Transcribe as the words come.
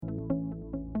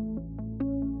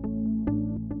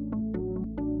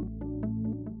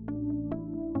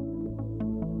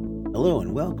Hello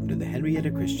and welcome to the Henrietta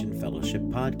Christian Fellowship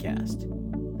Podcast.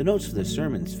 The notes for the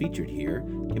sermons featured here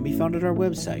can be found at our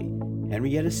website,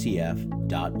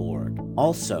 henriettacf.org.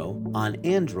 Also, on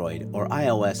Android or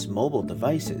iOS mobile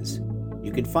devices,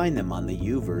 you can find them on the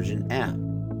YouVersion app.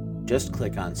 Just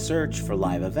click on Search for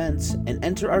Live Events and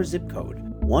enter our zip code,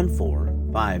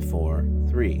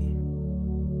 14543.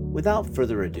 Without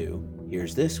further ado,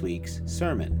 here's this week's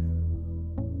sermon.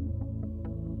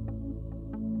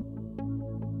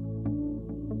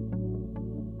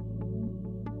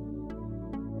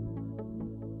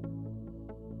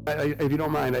 If you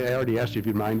don't mind, I already asked you if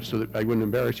you'd mind so that I wouldn't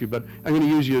embarrass you, but I'm going to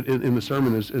use you in the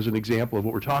sermon as an example of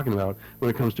what we're talking about when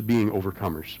it comes to being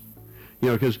overcomers.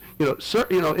 Because,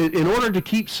 in order to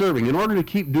keep serving, in order to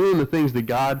keep doing the things that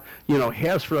God,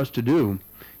 has for us to do,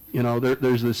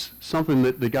 there's this something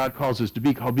that God calls us to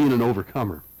be called being an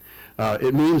overcomer.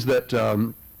 It means that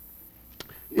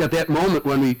at that moment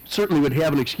when we certainly would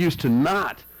have an excuse to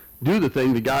not do the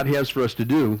thing that God has for us to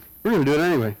do, we're going to do it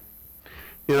anyway.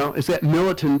 It's that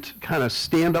militant kind of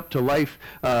stand up to life,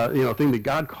 thing that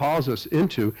God calls us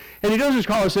into. And he doesn't just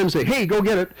call us in and say, hey, go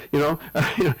get it,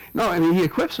 No, he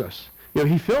equips us.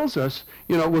 He fills us,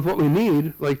 with what we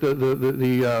need, like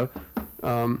the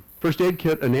first aid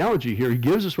kit analogy here. He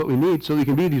gives us what we need so we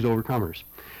can be these overcomers.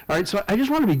 All right, so I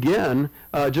just want to begin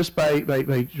just by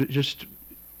just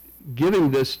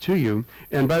giving this to you.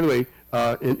 And by the way,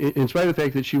 in spite of the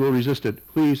fact that she will resist it,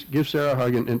 please give Sarah a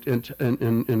hug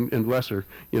and bless her,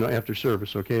 after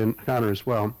service, okay, and Connor as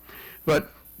well. But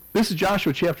this is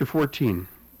Joshua chapter 14.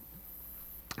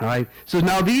 All right, so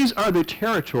now these are the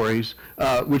territories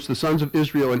which the sons of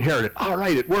Israel inherited. All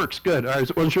right, it works, good. All right,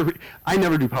 so I wasn't sure I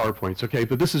never do PowerPoints, okay,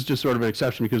 but this is just sort of an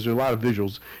exception because there are a lot of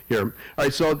visuals here. All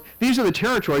right, so these are the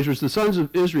territories which the sons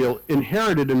of Israel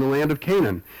inherited in the land of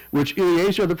Canaan, which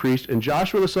Eleazar the priest and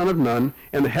Joshua the son of Nun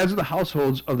and the heads of the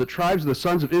households of the tribes of the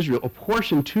sons of Israel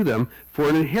apportioned to them for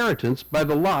an inheritance by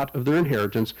the lot of their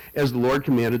inheritance, as the Lord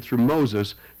commanded through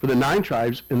Moses, for the 9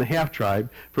 tribes and the half-tribe.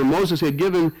 For Moses had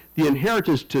given the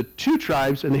inheritance to 2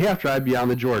 tribes and the half-tribe beyond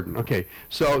the Jordan. Okay,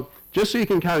 so just so you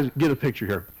can kind of get a picture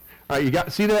here. All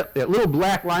right, see that little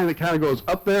black line that kind of goes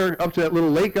up there, up to that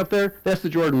little lake up there? That's the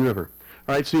Jordan River.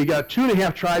 All right, so you got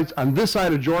 2.5 tribes on this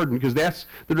side of Jordan, because that's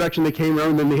the direction they came around,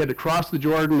 and then they had to cross the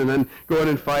Jordan and then go in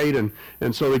and fight. And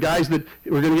so the guys that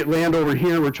were going to get land over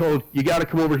here were told, you got to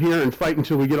come over here and fight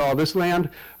until we get all this land.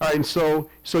 All right, and so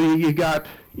you got,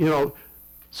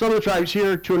 some of the tribes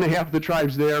here, 2.5 of the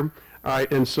tribes there. All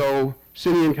right, and so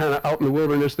Simeon kind of out in the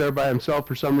wilderness there by himself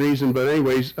for some reason. But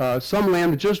anyways, some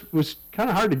land just was kind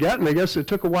of hard to get, and I guess it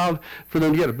took a while for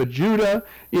them to get it. But Judah,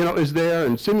 is there,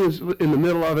 and Simeon's in the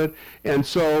middle of it. And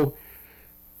so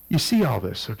you see all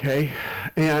this, okay?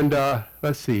 And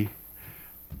let's see.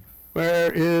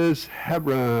 Where is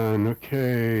Hebron?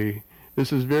 Okay.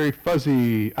 This is very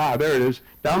fuzzy. There it is.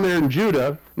 Down there in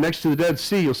Judah, next to the Dead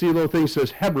Sea, you'll see a little thing that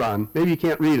says Hebron. Maybe you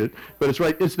can't read it, but it's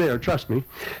right. It's there. Trust me.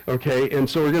 Okay, and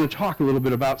so we're going to talk a little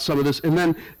bit about some of this, and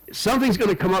then something's going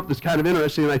to come up that's kind of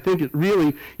interesting, and I think it really,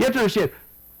 you have to understand,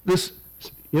 this,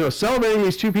 celebrating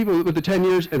these 2 people with the 10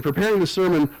 years and preparing the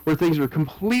sermon where things were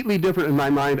completely different in my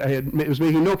mind. I was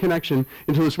making no connection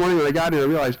until this morning when I got in and I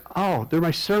realized, they're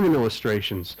my sermon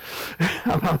illustrations.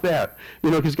 How about that?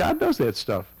 Because God does that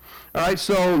stuff. All right,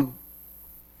 so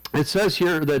it says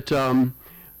here that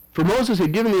for Moses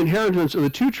had given the inheritance of the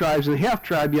 2 tribes and the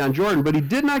half-tribe beyond Jordan, but he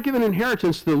did not give an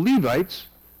inheritance to the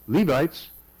Levites,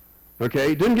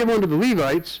 okay, didn't give one to the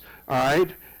Levites, all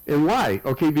right, and why?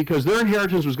 Okay, because their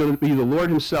inheritance was going to be the Lord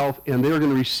himself, and they were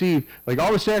going to receive, like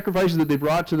all the sacrifices that they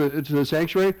brought to the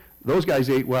sanctuary, those guys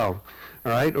ate well,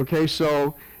 all right, okay,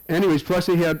 so anyways, plus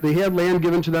they had land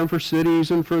given to them for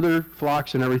cities and for their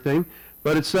flocks and everything.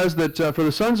 But it says that for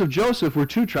the sons of Joseph were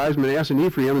 2 tribes, Manasseh and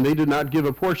Ephraim, and they did not give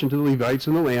a portion to the Levites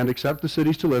in the land except the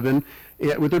cities to live in,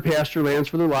 with their pasture lands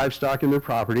for their livestock and their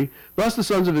property. Thus the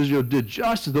sons of Israel did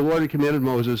just as the Lord had commanded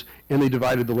Moses, and they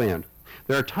divided the land.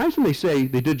 There are times when they say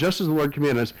they did just as the Lord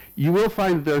commanded us. You will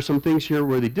find that there are some things here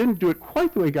where they didn't do it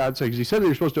quite the way God said, because he said they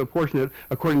were supposed to apportion it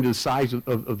according to the size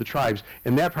of the tribes,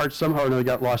 and that part somehow or another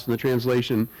got lost in the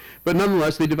translation. But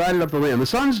nonetheless, they divided up the land.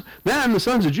 Then the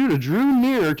sons of Judah drew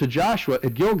near to Joshua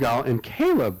at Gilgal, and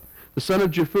Caleb, the son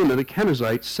of Jephunneh the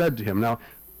Kenizzite, said to him. Now,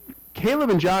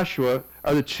 Caleb and Joshua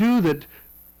are the 2 that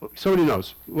somebody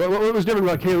knows. What was different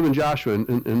about Caleb and Joshua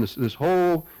in this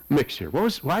whole mix here?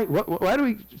 Why do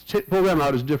we pull them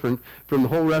out as different from the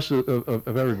whole rest of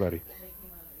everybody?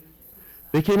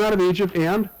 They came out of Egypt,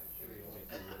 and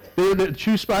they were the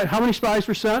 2 spies. How many spies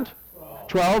were sent?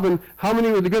 12. And how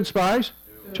many were the good spies?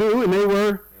 2. And they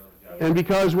were, and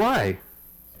because why?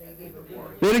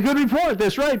 They had a good report.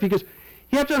 That's right, because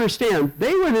you have to understand,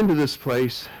 they went into this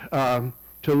place to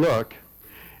look,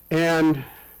 and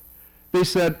they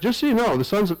said, just so you know, the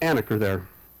sons of Anak are there,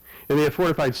 and they have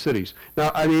fortified cities.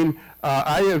 Now, I mean,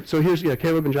 so here's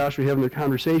Caleb and Joshua having their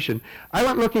conversation. I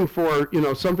went looking for,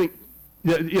 something,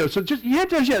 so just, you have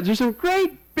to understand, there's some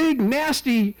great, big,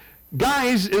 nasty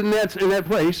guys in that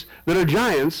place that are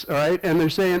giants, all right, and they're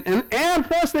saying, and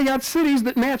plus they got cities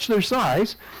that match their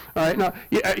size, all right. Now,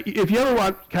 if you ever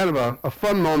want kind of a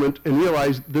fun moment and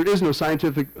realize there is no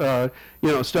scientific,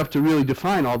 stuff to really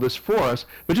define all this for us,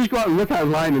 but just go out and look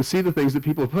online and see the things that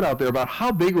people have put out there about how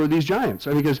big were these giants. I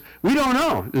mean, because we don't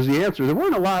know is the answer. There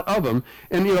weren't a lot of them,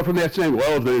 and from that saying,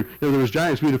 well, if there was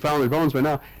giants, we'd have found their bones by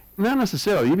now. Not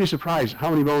necessarily. You'd be surprised how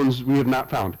many bones we have not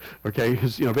found. Okay,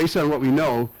 because based on what we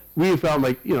know, we have found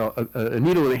a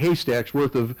needle in a haystack's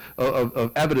worth of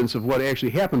evidence of what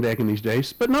actually happened back in these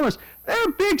days. But notice,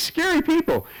 they're big, scary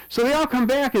people. So they all come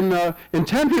back, and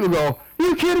 10 people go, "Are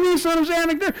you kidding me, son of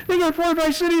Anak? They got 4 or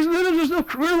 5 cities, and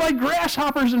we're like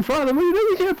grasshoppers in front of them.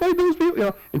 We can't fight those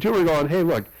people." And 2 are going, "Hey,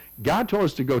 look, God told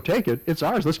us to go take it. It's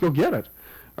ours. Let's go get it."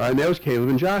 All right, and that was Caleb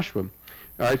and Joshua.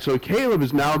 All right, so Caleb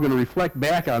is now going to reflect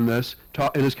back on this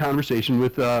in his conversation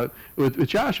with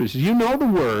Joshua. He says, "You know the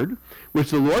word which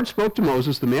the Lord spoke to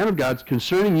Moses, the man of God,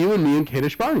 concerning you and me in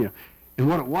Kadesh Barnea." And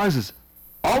what it was is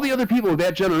all the other people of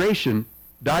that generation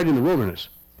died in the wilderness.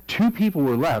 2 people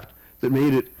were left that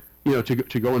made it,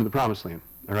 to go into the promised land.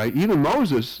 All right, even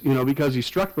Moses, because he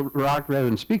struck the rock rather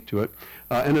than speak to it,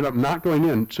 ended up not going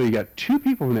in. So you got 2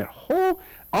 people in that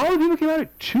all the people came out of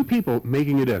it, 2 people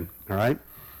making it in. All right.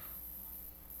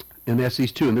 And that's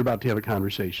these 2, and they're about to have a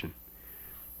conversation.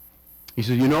 He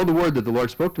says, "You know the word that the Lord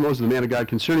spoke to Moses, the man of God,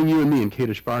 concerning you and me in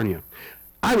Kadesh Barnea.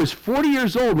 I was 40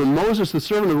 years old when Moses, the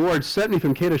servant of the Lord, sent me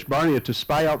from Kadesh Barnea to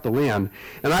spy out the land,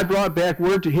 and I brought back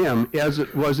word to him as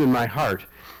it was in my heart.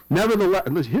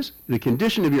 Nevertheless," the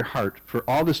condition of your heart for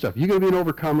all this stuff. You're going to be an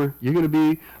overcomer. You're going to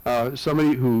be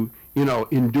somebody who,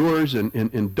 endures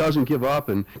and doesn't give up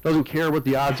and doesn't care what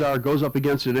the odds are, goes up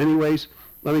against it anyways.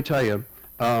 Let me tell you,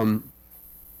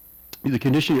 the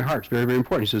condition of your heart is very, very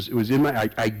important. He says, "It was in my.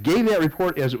 I gave that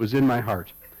report as it was in my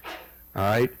heart." All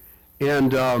right,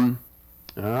 and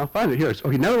I'll find it here.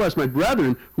 Okay. Nevertheless, my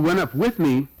brethren who went up with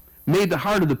me made the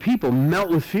heart of the people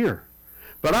melt with fear.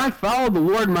 But I followed the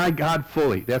Lord my God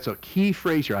fully. That's a key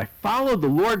phrase here. I followed the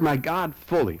Lord my God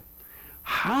fully.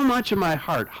 How much of my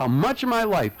heart, how much of my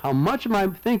life, how much of my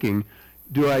thinking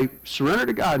do I surrender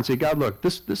to God and say, "God, look,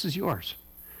 this is yours."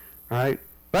 All right.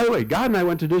 By the way, God and I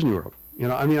went to Disney World.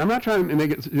 I'm not trying to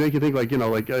make you think like,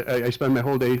 I spend my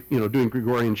whole day, doing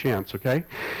Gregorian chants, okay?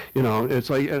 It's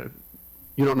like,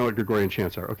 you don't know what Gregorian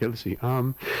chants are. Okay, let's see.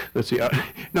 Now,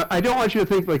 I don't want you to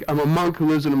think like I'm a monk who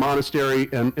lives in a monastery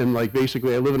and like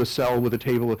basically I live in a cell with a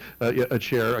table, a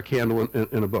chair, a candle,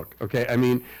 and a book, okay? I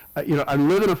mean, I'm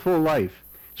living a full life.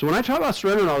 So when I talk about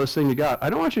surrendering all this thing to God, I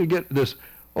don't want you to get this,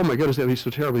 "Oh my goodness, that would be so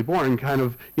terribly boring" kind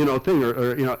of, thing.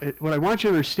 Or what I want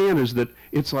you to understand is that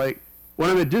it's like, when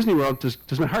I'm at Disney World,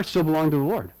 does my heart still belong to the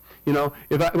Lord? When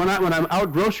I'm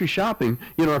out grocery shopping,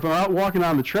 if I'm out walking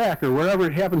on the track or wherever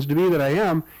it happens to be that I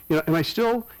am, am I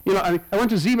still, I went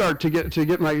to Z-Bar to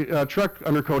get my truck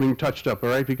undercoating touched up, all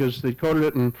right, because they coated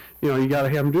it and, you got to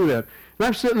have them do that. And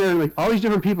I'm sitting there and like all these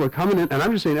different people are coming in, and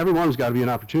I'm just saying every one's got to be an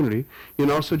opportunity,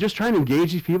 so just trying to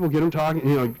engage these people, get them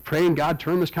talking, praying God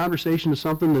turn this conversation to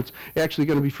something that's actually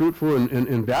going to be fruitful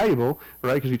and valuable,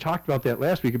 right? Because we talked about that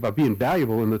last week about being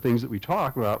valuable in the things that we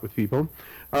talk about with people,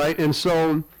 all right? And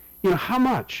so, how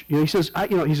much? He says, I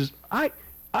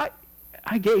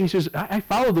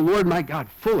followed the Lord my God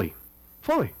fully.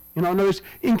 In other words,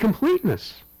 in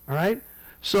completeness, all right?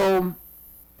 So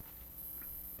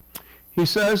he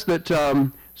says that,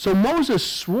 so Moses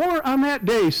swore on that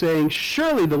day, saying,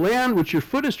 "Surely the land which your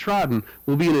foot has trodden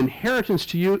will be an inheritance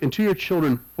to you and to your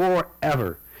children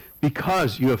forever,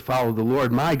 because you have followed the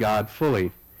Lord my God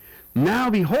fully.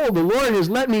 Now behold, the Lord has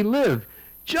let me live,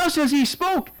 just as he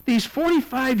spoke these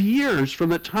 45 years from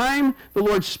the time the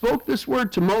Lord spoke this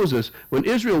word to Moses when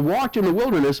Israel walked in the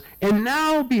wilderness, and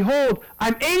now behold,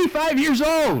 I'm 85 years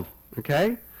old."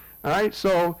 Okay? All right,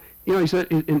 so he said,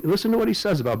 and listen to what he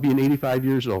says about being 85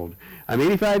 years old. "I'm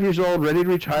 85 years old, ready to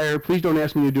retire. Please don't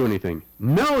ask me to do anything."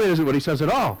 No, that isn't what he says at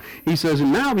all. He says,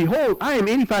 "And now, behold, I am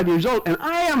 85 years old, and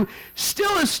I am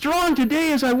still as strong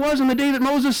today as I was on the day that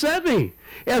Moses sent me.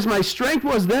 As my strength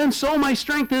was then, so my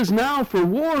strength is now for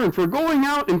war and for going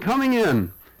out and coming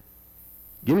in."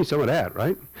 Give me some of that,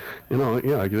 right? I don't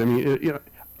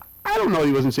know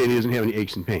he wasn't saying he doesn't have any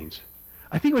aches and pains.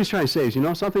 I think what he's trying to say is, you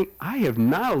know something? I have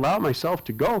not allowed myself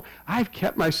to go. I've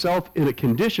kept myself in a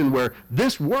condition where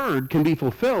this word can be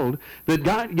fulfilled, that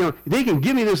God, you know, they can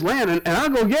give me this land, and I'll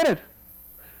go get it.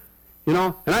 You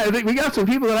know, and I think we got some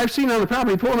people that I've seen on the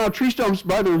property pulling out tree stumps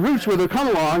by the roots where they come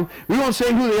along. We won't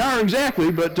say who they are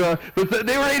exactly, but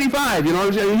they were 85. You know, one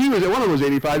of them was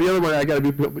 85. The other one, I got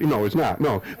to be. No, it's not.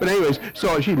 No, but anyways,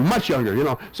 so she's much younger. You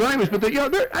know, so anyways, but you know,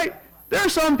 there are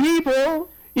some people.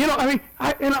 You know, I mean,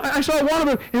 I saw one of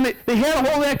them, and they had a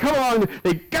hold of that come along, and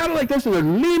they got it like this, and they're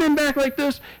leaning back like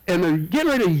this, and they're getting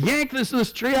ready to yank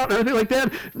this tree out and everything like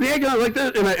that. They yank it out like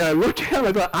this, and I looked at him,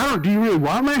 I thought, do you really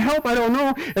want my help? I don't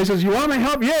know. And he says, you want my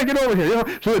help? Yeah, get over here. You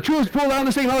know, so the two of us pulled down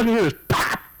this thing, and all I can hear is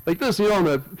pop, like this, you know, and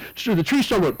the tree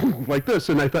stump went poof, like this,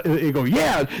 and I thought, and they go,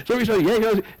 yeah. So we started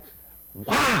yanking.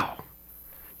 Wow.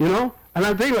 You know, and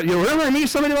I'm thinking about, you know, whenever I meet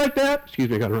somebody like that, excuse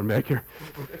me, I got to run back here.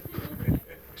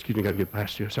 Excuse me, got to get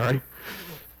past you, sorry.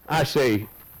 I say,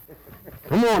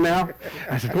 come on now.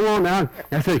 I said, come on now.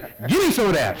 I say, give me some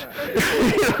of that.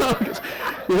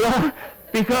 you know,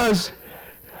 because,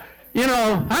 you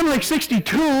know, I'm like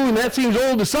 62, and that seems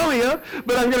old to some of you,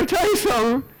 but I'm going to tell you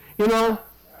something, you know,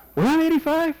 when I'm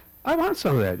 85, I want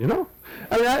some of that, you know.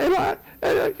 I mean,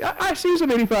 I've seen some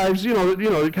 85s, you know,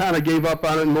 that kind of gave up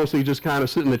on it and mostly just kind of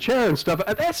sit in the chair and stuff.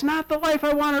 That's not the life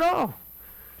I want at all.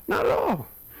 Not at all.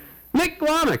 Nick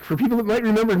Glomick, for people that might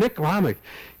remember Nick Glomick,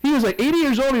 he was like 80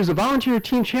 years old. He was a volunteer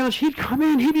team challenge. He'd come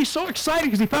in. He'd be so excited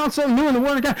because he found something new in the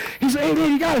Word of God. He said, hey,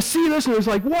 man, you got to see this. And it was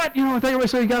like, what? You know, I think everybody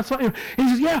said, you got something. And he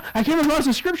says, yeah, I came across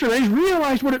the Scripture, and I just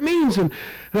realized what it means. And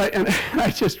I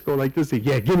just go like this,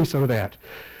 yeah, give me some of that.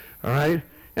 All right?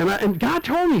 And God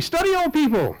told me, study old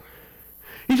people.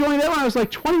 He told me that when I was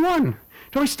like 21. He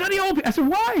told me, study old people. I said,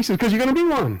 why? He said, because you're going to be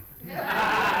one.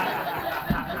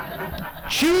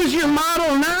 Choose your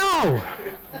model now.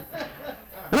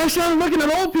 And I started looking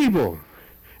at old people.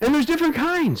 And there's different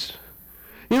kinds.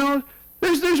 You know,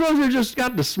 there's ones that just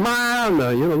got the smile and the,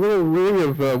 you know, little ring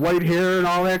of white hair and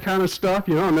all that kind of stuff,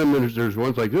 you know, and then there's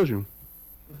ones like this.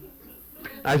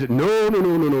 I said, no.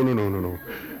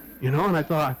 You know, and I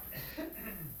thought,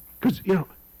 because, you know,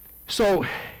 so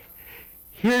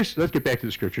let's get back to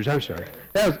the Scriptures. I'm sorry.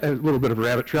 That was a little bit of a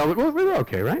rabbit trail, but we're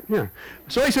okay, right? Yeah.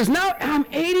 So he says, now I'm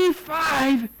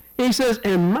 85, and he says,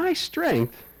 and my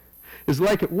strength is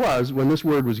like it was when this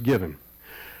word was given.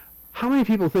 How many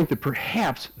people think that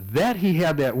perhaps that he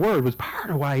had that word was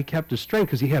part of why he kept his strength,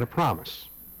 because he had a promise?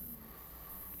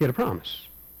 He had a promise.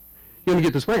 You're going to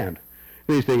get this land.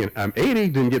 And he's thinking, I'm 80,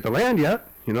 didn't get the land yet.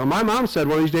 You know, my mom said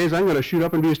one of these days I'm going to shoot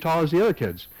up and be as tall as the other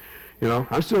kids. You know,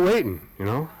 I'm still waiting, you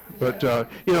know. But,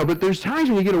 you know, but there's times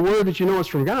when you get a word that you know is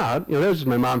from God. You know, that was just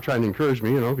my mom trying to encourage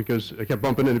me, you know, because I kept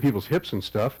bumping into people's hips and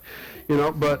stuff, you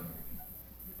know. But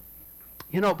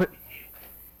you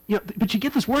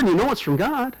get this word and you know it's from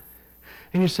God.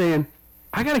 And you're saying,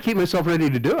 I got to keep myself ready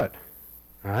to do it.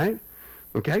 All right?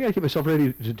 Okay, I got to keep myself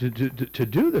ready to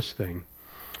do this thing.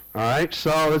 All right,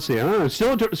 so let's see.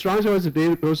 Still as strong as I was at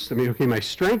the okay, my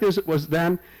strength as it was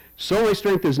then, so my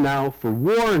strength is now for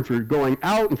war and for going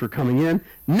out and for coming in.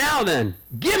 Now then,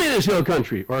 give me this hill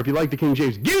country. Or if you like the King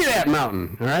James, give me that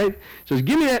mountain. All right? It says,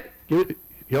 give me that.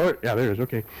 Yeah, there it is.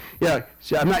 Okay. Yeah,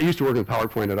 see, I'm not used to working with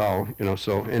PowerPoint at all, you know,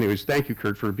 so anyways, thank you,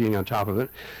 Kurt, for being on top of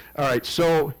it. All right,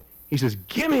 so he says,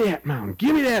 give me that mountain.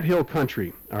 Give me that hill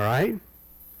country. All right?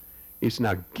 He says,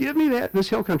 now give me this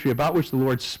hill country about which the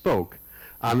Lord spoke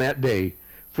on that day.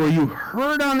 For you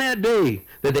heard on that day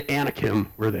that the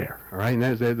Anakim were there, all right? And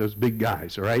that's those big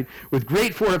guys, all right? With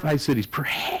great fortified cities.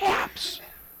 Perhaps,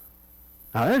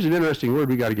 now there's an interesting word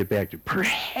we got to get back to.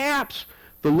 Perhaps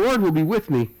the Lord will be with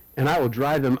me, and I will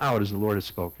drive them out as the Lord has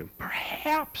spoken.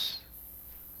 Perhaps.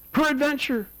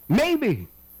 Peradventure. Maybe.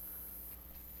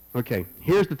 Okay,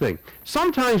 here's the thing.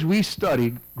 Sometimes we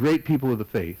study great people of the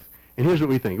faith, and here's what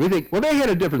we think. We think, well, they had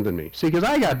it different than me. See, because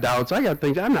I got doubts, I got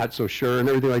things, I'm not so sure and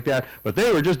everything like that, but they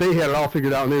had it all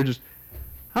figured out, and they were just,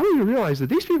 how many of you realize that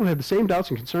these people had the same doubts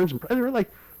and concerns, and they were like,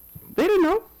 they didn't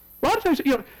know. A lot of times,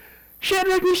 you know,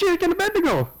 Shadrach, Meshach, and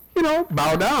Abednego, you know,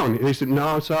 bow down. And they said,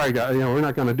 no, sorry, God, you know, we're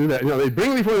not going to do that. You know, they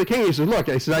bring me before the king. He says, look,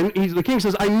 the king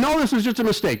says, I know this was just a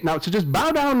mistake. Now, so just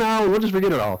bow down now, and we'll just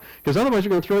forget it all, because otherwise you're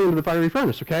going to throw you into the fiery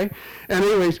furnace, okay? And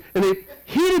anyways, and they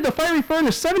heated the fiery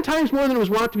furnace 7 times more than it was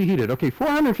wont to be heated. Okay,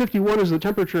 451 is the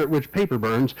temperature at which paper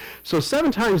burns, so 7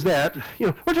 times that, you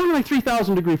know, we're talking like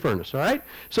 3,000 degree furnace, all right?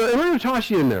 So and we're going to toss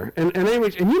you in there. And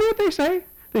anyways, and you know what they say?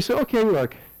 They say, okay,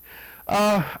 look,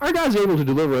 our God's able to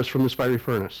deliver us from this fiery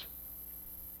furnace.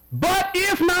 But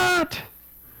if not,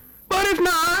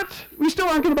 we still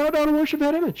aren't going to bow down and worship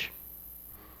that image.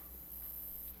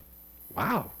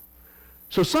 Wow.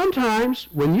 So sometimes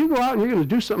when you go out and you're going to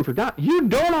do something for God, you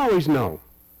don't always know.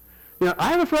 You know, I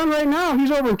have a friend right now,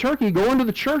 he's over in Turkey going to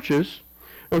the churches,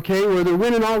 okay, where they're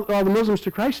winning all the Muslims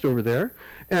to Christ over there.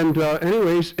 And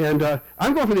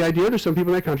I'm going for the idea, there's some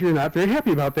people in that country who are not very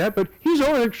happy about that, but he's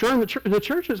over there showing the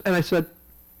churches. And I said,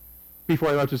 before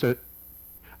I left,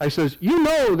 I says, you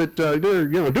know that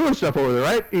they're doing stuff over there,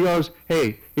 right? He goes,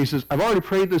 hey, he says, I've already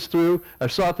prayed this through.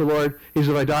 I've sought the Lord. He says,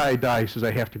 if I die, I die. He says,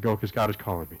 I have to go because God is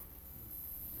calling me.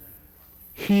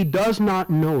 He does not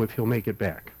know if he'll make it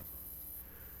back.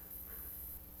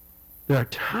 There are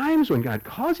times when God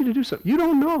calls you to do something. You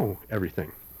don't know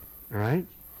everything, all right?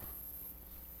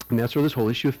 And that's where this whole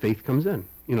issue of faith comes in,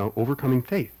 overcoming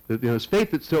faith. It's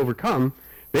faith that's to overcome.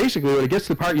 Basically, when it gets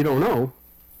to the part you don't know,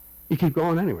 you keep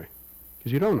going anyway,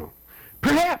 because you don't know.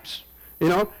 Perhaps, we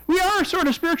are sort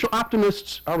of spiritual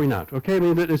optimists, are we not? Okay, I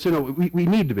mean, it's, we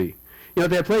need to be.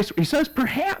 That place, he says,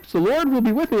 perhaps the Lord will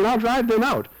be with me and I'll drive them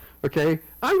out. Okay,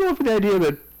 I'm going for the idea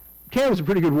that Caleb's a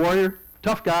pretty good warrior,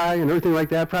 tough guy and everything like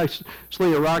that, probably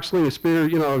sling a rock, sling a spear,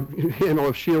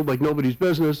 a shield like nobody's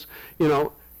business,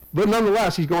 But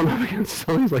nonetheless, he's going up against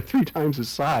somebody who's like 3 times his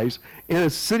size, and a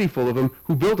city full of them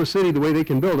who built a city the way they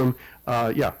can build them.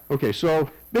 So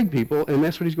big people, and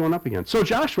that's what he's going up against. So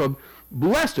Joshua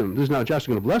blessed him. This is now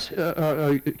Joshua going to bless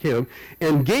Caleb,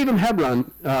 and gave him Hebron.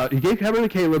 He gave Hebron to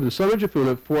Caleb, the son of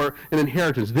Jephunneh, for an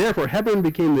inheritance. Therefore, Hebron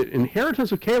became the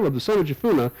inheritance of Caleb, the son of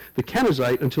Jephunneh, the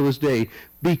Kenizzite, until this day,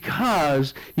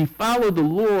 because he followed the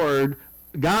Lord,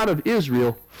 God of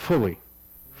Israel, fully.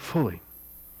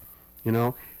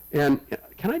 And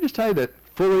can I just tell you that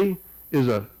fully is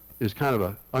kind of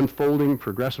a unfolding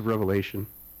progressive revelation?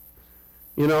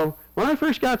 When I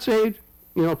first got saved,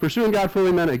 pursuing God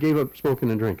fully meant I gave up smoking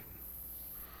and drinking.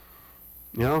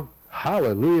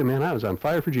 Hallelujah, man, I was on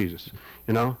fire for Jesus.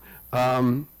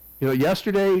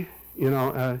 Yesterday,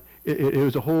 it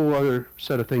was a whole other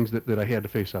set of things that I had to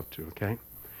face up to, okay?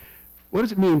 What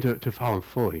does it mean to follow him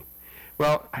fully?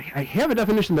 Well, I have a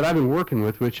definition that I've been working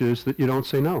with, which is that you don't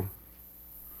say no.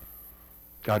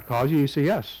 God calls you, you say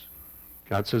yes.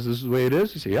 God says this is the way it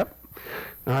is, you say yep.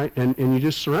 All right, and you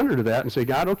just surrender to that and say,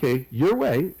 God, okay, your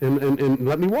way, and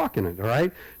let me walk in it, all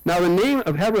right? Now, the name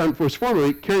of Hebron was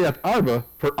formerly Kiriath Arba,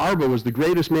 for Arba was the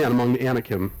greatest man among the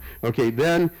Anakim. Okay,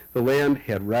 then the land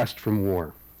had rest from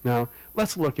war. Now,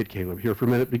 let's look at Caleb here for a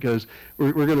minute, because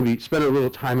we're going to be spending a little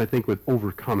time, I think, with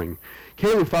overcoming.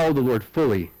 Caleb followed the Lord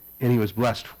fully, and he was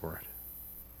blessed for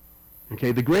it.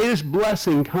 Okay, the greatest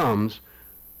blessing comes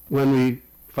when we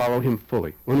follow him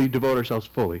fully, when we devote ourselves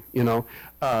fully. When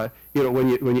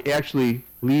you actually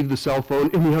leave the cell phone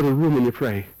in the other room and you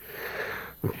pray.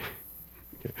 Okay.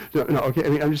 I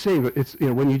mean, I'm just saying, but it's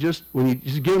when you just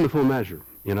give him the full measure.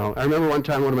 I remember one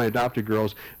time one of my adopted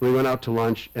girls, we went out to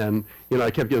lunch, and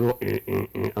I kept getting a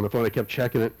little on the phone. I kept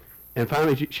checking it, and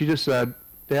finally she just said,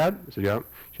 "Dad," I said, "Yeah."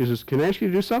 She says, "Can I ask you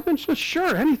to do something?" She says,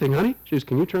 "Sure, anything, honey." She says,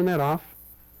 "Can you turn that off?"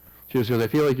 She says, "I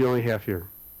feel like you're only half here."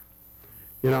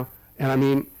 And I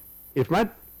mean, if my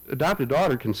adopted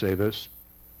daughter can say this,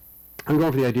 I'm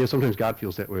going for the idea sometimes God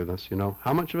feels that way with us,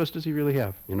 How much of us does he really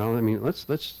have? I mean, let's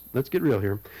get real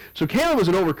here. So Caleb was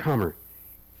an overcomer.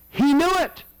 He knew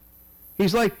it.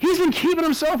 He's been keeping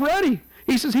himself ready.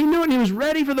 He says he knew it, and he was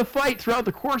ready for the fight throughout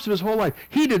the course of his whole life.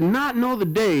 He did not know the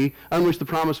day on which the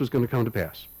promise was going to come to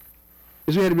pass.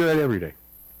 He had to be ready every day.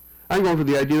 I'm going for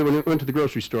the idea that when he went to the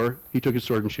grocery store, he took his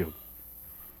sword and shield.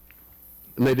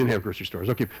 And they didn't have grocery stores.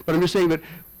 Okay, but I'm just saying that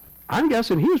I'm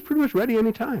guessing he was pretty much ready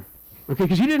any time. Okay,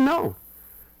 because he didn't know.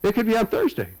 It could be on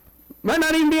Thursday. Might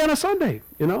not even be on a Sunday,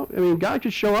 I mean, God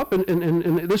could show up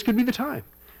and this could be the time.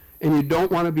 And you don't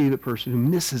want to be the person who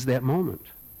misses that moment.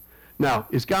 Now,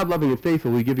 is God loving and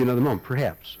faithful? Will he give you another moment?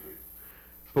 Perhaps.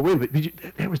 But wait a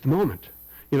minute, that was the moment.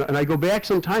 And I go back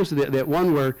sometimes to that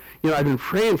one where, I've been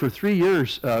praying for 3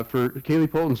 years for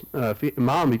Kaylee Polton's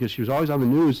mom, because she was always on the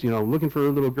news, looking for her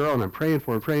little girl, and I'm praying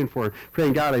for her,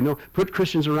 praying God, I know, put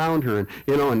Christians around her,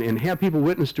 and have people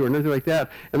witness to her and everything like that.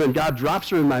 And then God drops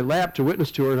her in my lap to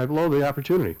witness to her, and I blow the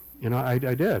opportunity. I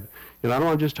did. I don't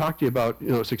want to just talk to you about,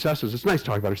 successes. It's nice to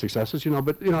talk about her successes,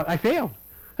 but, I failed.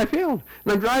 And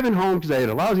I'm driving home because I had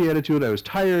a lousy attitude. I was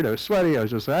tired. I was sweaty. I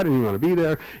didn't even want to be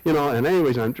there. And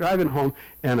anyways, I'm driving home,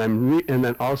 and and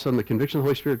then all of a sudden the conviction of the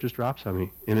Holy Spirit just drops on me.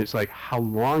 And it's like, how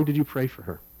long did you pray for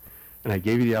her? And I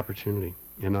gave you the opportunity,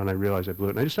 and I realized I blew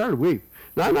it. And I just started to weep.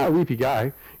 Now, I'm not a weepy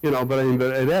guy, but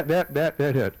that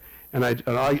hit. And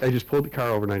I just pulled the car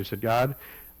over, and I just said, God,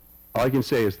 all I can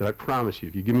say is that I promise you,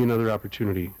 if you give me another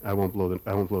opportunity, I won't blow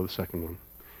the second one.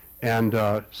 And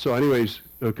so anyways,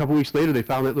 a couple weeks later, they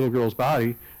found that little girl's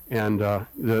body, And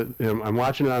I'm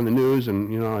watching it on the news,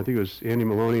 and, I think it was Andy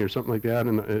Maloney or something like that,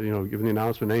 and, giving the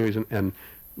announcement anyways, and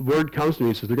word comes to me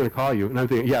and says, they're going to call you. And I'm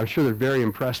thinking, yeah, I'm sure they're very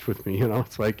impressed with me,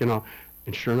 It's like, and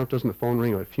sure enough, doesn't the phone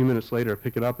ring? A few minutes later, I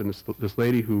pick it up, and this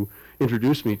lady who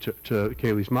introduced me to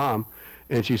Kaylee's mom,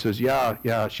 and she says,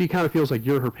 yeah, she kind of feels like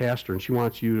you're her pastor, and she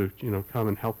wants you to, come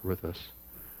and help her with this.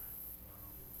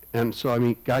 And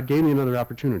so, God gave me another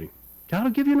opportunity. God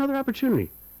will give you another opportunity.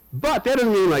 But that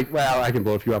doesn't mean like, well, I can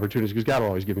blow a few opportunities because God will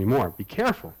always give me more. Be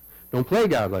careful. Don't play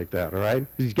God like that, all right?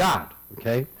 Because he's God,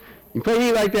 okay? You can play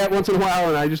me like that once in a while,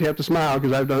 and I just have to smile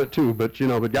because I've done it too. But,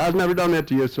 but God's never done that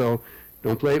to you, so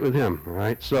don't play it with him, all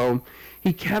right? So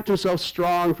he kept himself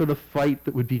strong for the fight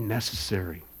that would be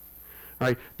necessary, all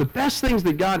right? The best things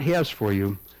that God has for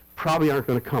you probably aren't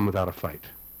going to come without a fight.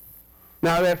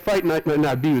 Now, that fight might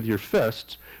not be with your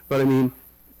fists, but,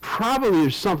 probably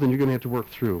there's something you're going to have to work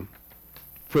through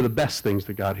for the best things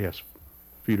that God has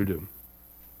for you to do.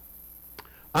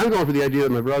 I'm going for the idea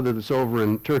that my brother that's over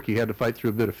in Turkey had to fight through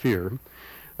a bit of fear,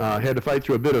 had to fight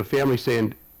through a bit of family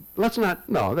saying,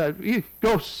 you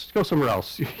go somewhere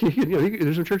else.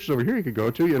 There's some churches over here you could go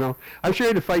to, I'm sure he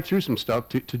had to fight through some stuff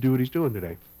to do what he's doing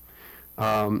today.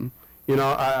 I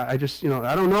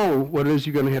don't know what it is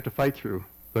you're going to have to fight through,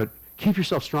 but keep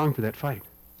yourself strong for that fight.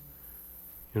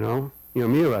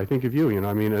 Mila, I think of you,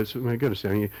 it's, my goodness,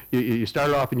 you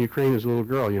started off in Ukraine as a little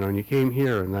girl, and you came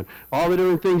here, and then all the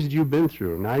different things that you've been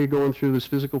through, and now you're going through this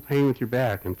physical pain with your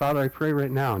back, and Father, I pray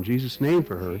right now, in Jesus' name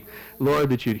for her, Lord,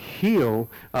 that you'd heal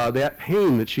that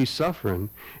pain that she's suffering,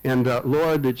 and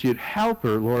Lord, that you'd help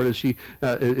her, Lord, as she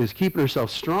is keeping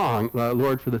herself strong,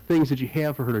 Lord, for the things that you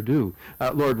have for her to do,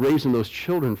 Lord, raising those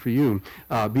children for you,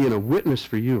 being a witness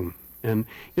for you. And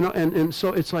and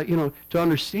so it's like to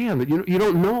understand that you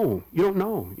don't know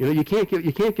you can't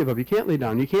give up, you can't lay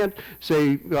down, you can't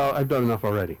say, well, I've done enough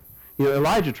already.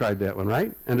 Elijah tried that one,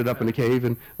 right? Ended up in a cave,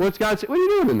 and what's God say? What are you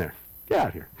doing in there? Get out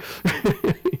of here.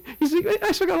 He's like,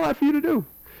 I still got a lot for you to do,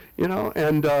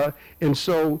 and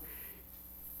so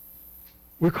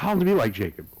we're called to be like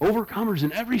Jacob, overcomers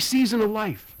in every season of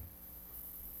life.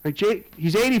 Right,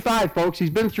 he's 85, folks. He's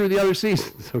been through the other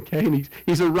seasons, okay? And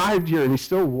he's arrived here, and he's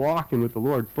still walking with the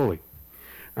Lord fully.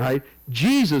 All right?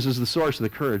 Jesus is the source of the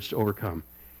courage to overcome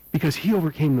because he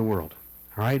overcame the world.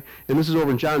 All right? And this is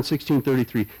over in John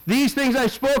 16:33. These things I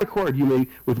spoke, accord you may,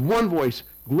 with one voice,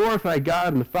 glorify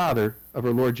God and the Father of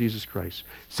our Lord Jesus Christ.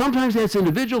 Sometimes that's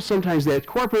individual, sometimes that's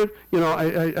corporate.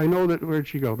 I know that, where'd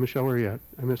she go? Michelle, where are you at?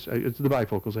 It's the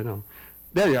bifocals, I know.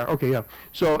 There you are. Okay, yeah.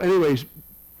 So anyways,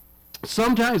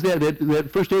 sometimes that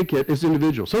first aid kit is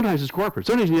individual. Sometimes it's corporate.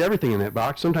 Sometimes you need everything in that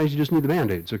box. Sometimes you just need the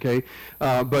Band-Aids, okay?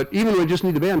 But even when you just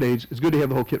need the Band-Aids, it's good to have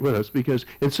the whole kit with us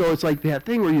and so it's like that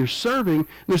thing where you're serving.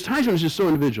 There's times when it's just so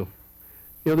individual.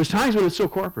 There's times when it's so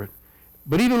corporate.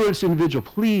 But even when it's individual,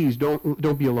 please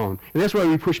don't be alone. And that's why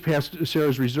we push past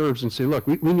Sarah's reserves and say, look,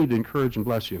 we need to encourage and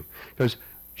bless you. Because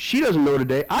she doesn't know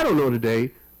today, I don't know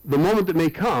today, the moment that may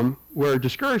come where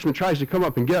discouragement tries to come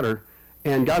up and get her,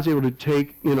 and God's able to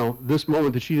take, this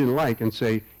moment that she didn't like and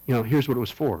say, here's what it was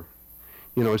for.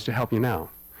 It's to help you now.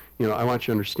 I want you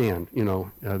to understand,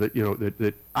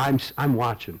 that I'm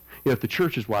watching. If the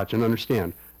church is watching,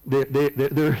 understand.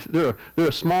 They're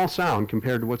a small sound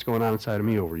compared to what's going on inside of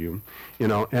me over you.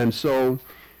 And so,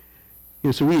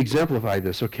 so we exemplify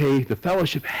this, okay? The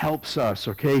fellowship helps us,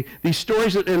 okay? These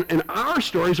stories, and our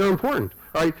stories are important.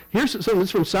 All right, here's something. This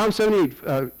is from Psalm 78,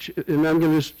 and I'm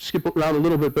going to just skip around a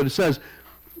little bit, but it says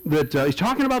that he's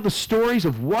talking about the stories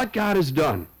of what God has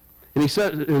done. And he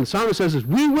says, and the psalmist says this,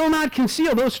 we will not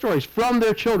conceal those stories from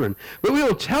their children, but we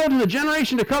will tell to the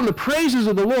generation to come the praises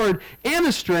of the Lord and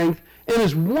his strength and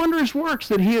his wondrous works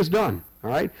that he has done.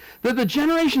 All right, that the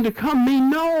generation to come may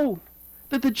know.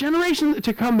 That the generation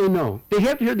to come may know. They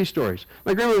have to hear these stories.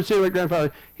 My grandmother would say to my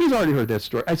grandfather, he's already heard that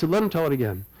story. I said, let him tell it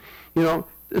again.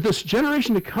 This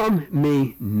generation to come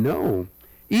may know,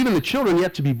 even the children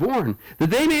yet to be born, that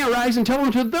they may arise and tell them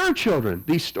to their children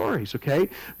these stories, okay?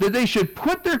 That they should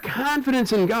put their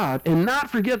confidence in God and not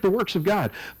forget the works of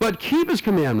God, but keep his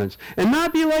commandments and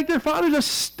not be like their fathers, a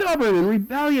stubborn and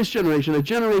rebellious generation, a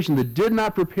generation that did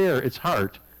not prepare its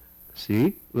heart.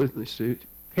 See,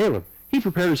 Caleb, he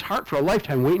prepared his heart for a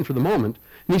lifetime waiting for the moment.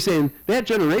 And he's saying, that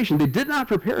generation, they did not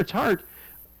prepare its heart,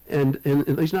 and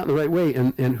at least not in the right way,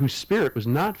 and whose spirit was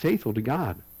not faithful to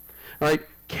God. All right,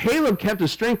 Caleb kept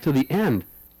his strength to the end.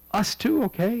 Us too,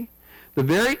 okay? The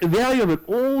very value of an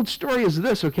old story is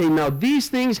this, okay? Now, these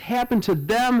things happened to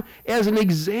them as an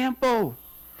example,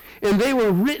 and they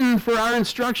were written for our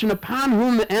instruction, upon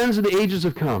whom the ends of the ages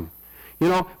have come. You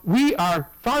know, we are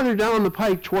farther down the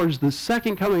pike towards the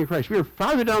second coming of Christ. We are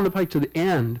farther down the pike to the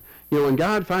end, you know, when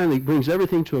God finally brings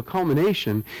everything to a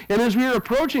culmination. And as we are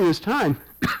approaching this time,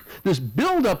 this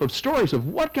buildup of stories of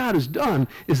what God has done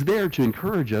is there to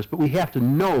encourage us, but we have to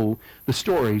know the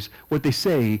stories, what they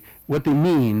say, what they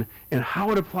mean, and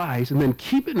how it applies, and then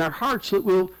keep it in our hearts so that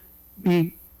we'll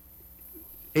be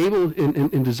able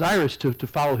and desirous to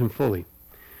follow him fully.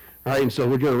 All right, and so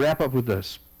we're going to wrap up with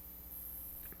this.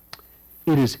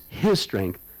 It is his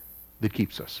strength that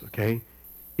keeps us, okay?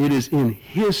 It is in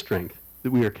his strength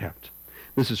that we are kept.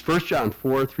 This is 1 John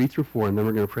 4, 3 through 4, and then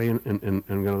we're going to pray and I'm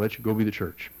going to let you go be the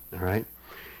church, all right?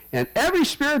 And every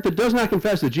spirit that does not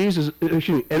confess that Jesus,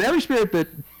 and every spirit that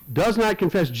does not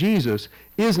confess Jesus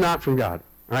is not from God,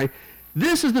 all right?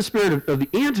 This is the spirit of the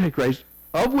Antichrist,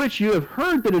 of which you have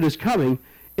heard that it is coming,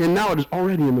 and now it is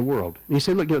already in the world. And you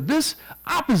say, look, you know, this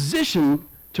opposition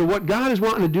to what God is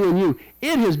wanting to do in you,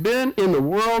 it has been in the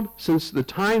world since the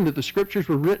time that the scriptures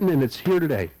were written, and it's here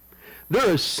today. There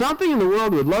is something in the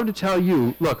world that would love to tell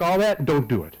you, look, all that, don't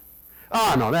do it.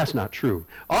 Oh, no, that's not true.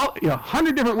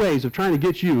 100 different ways of trying to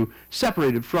get you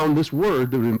separated from this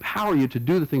word that would empower you to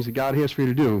do the things that God has for you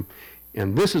to do.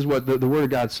 And this is what the word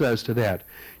of God says to that.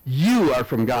 You are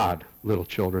from God, little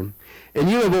children, and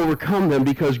you have overcome them,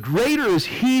 because greater is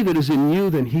he that is in you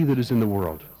than he that is in the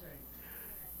world.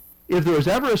 If there was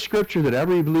ever a scripture that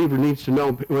every believer needs to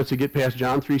know once they get past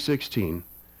John 3:16,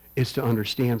 it's to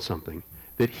understand something.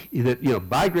 That you know,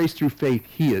 by grace through faith,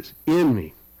 he is in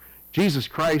me. Jesus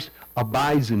Christ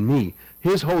abides in me.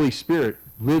 His Holy Spirit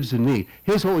lives in me.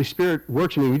 His Holy Spirit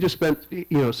works in me. We just spent,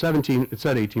 17, it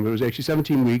said 18, but it was actually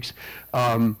 17 weeks,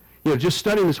 just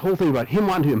studying this whole thing about him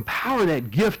wanting to empower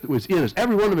that gift that was in us.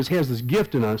 Every one of us has this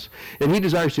gift in us, and he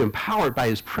desires to empower it by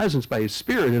his presence, by his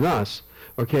Spirit in us.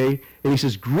 Okay? And he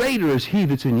says, greater is he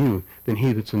that's in you than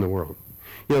he that's in the world.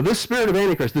 You know, this spirit of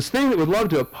Antichrist, this thing that would love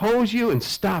to oppose you and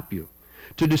stop you,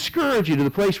 to discourage you to the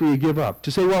place where you give up,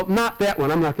 to say, well, not that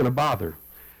one, I'm not going to bother.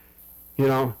 You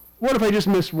know, what if I just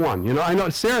missed one? You know, I know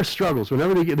Sarah struggles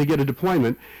whenever they get a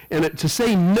deployment, and to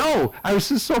say no, I was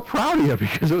just so proud of you,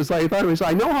 because it was like,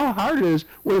 I know how hard it is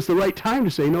when it's the right time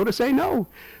to say no.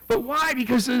 But why?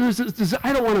 Because I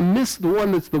don't want to miss the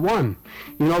one that's the one.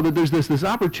 You know, that there's this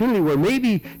opportunity where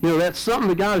maybe, you know, that's something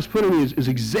that God has put in me is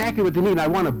exactly what they need. I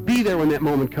want to be there when that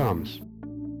moment comes.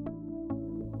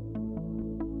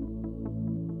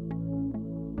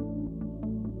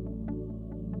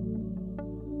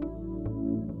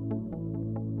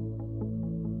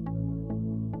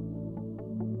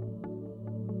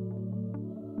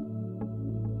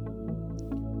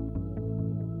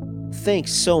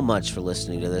 Thanks so much for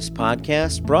listening to this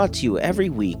podcast, brought to you every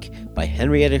week by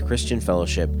Henrietta Christian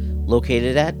Fellowship,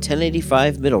 located at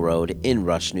 1085 Middle Road in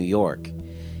Rush, New York.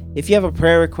 If you have a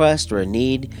prayer request or a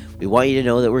need, we want you to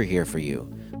know that we're here for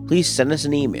you. Please send us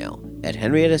an email at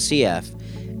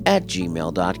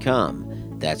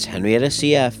henriettacf@gmail.com. That's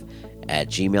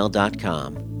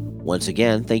henriettacf@gmail.com. Once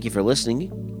again, thank you for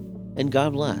listening, and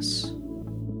God bless.